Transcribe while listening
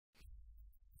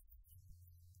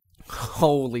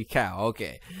Holy cow,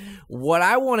 okay. What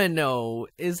I want to know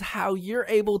is how you're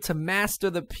able to master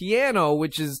the piano,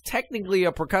 which is technically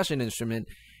a percussion instrument,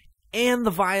 and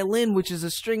the violin, which is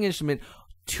a string instrument.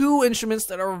 Two instruments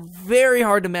that are very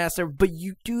hard to master, but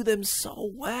you do them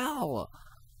so well.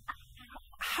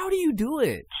 How do you do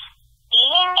it?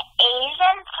 Being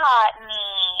Asian taught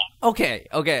me.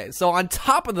 Okay. So on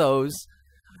top of those,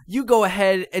 you go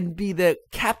ahead and be the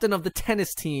captain of the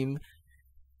tennis team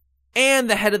and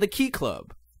the head of the key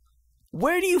club.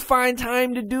 Where do you find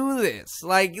time to do this?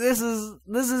 Like, this is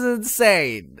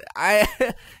insane.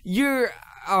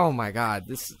 Oh my God,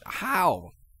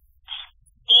 how?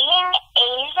 Being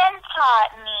Asian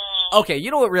taught me. Okay,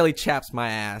 you know what really chaps my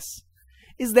ass?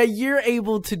 Is that you're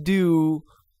able to do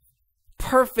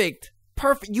perfect,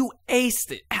 you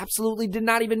aced it. Absolutely did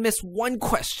not even miss one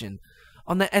question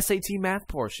on the SAT math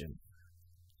portion.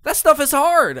 That stuff is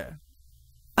hard.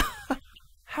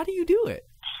 How do you do it?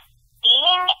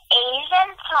 Being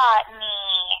Asian taught me.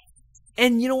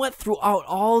 And you know what? Throughout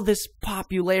all this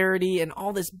popularity and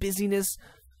all this busyness,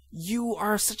 you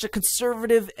are such a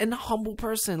conservative and humble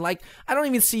person. Like, I don't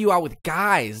even see you out with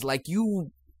guys. Like,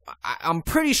 I'm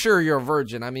pretty sure you're a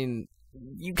virgin. I mean,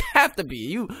 you have to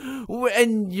be.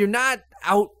 And you're not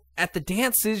out at the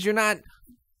dances. You're not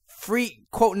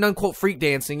quote unquote freak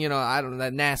dancing. You know, I don't know,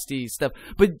 that nasty stuff.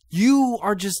 But you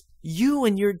are just you,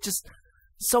 and you're just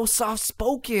so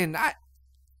soft-spoken.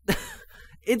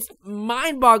 It's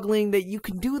mind-boggling that you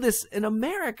can do this in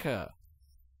America.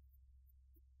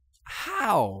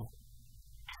 How?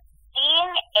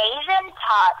 Being Asian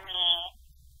taught me.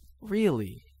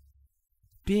 Really?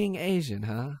 Being Asian,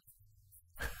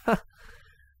 huh?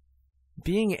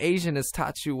 Being Asian has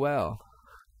taught you well.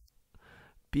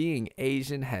 Being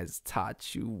Asian has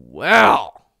taught you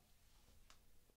well.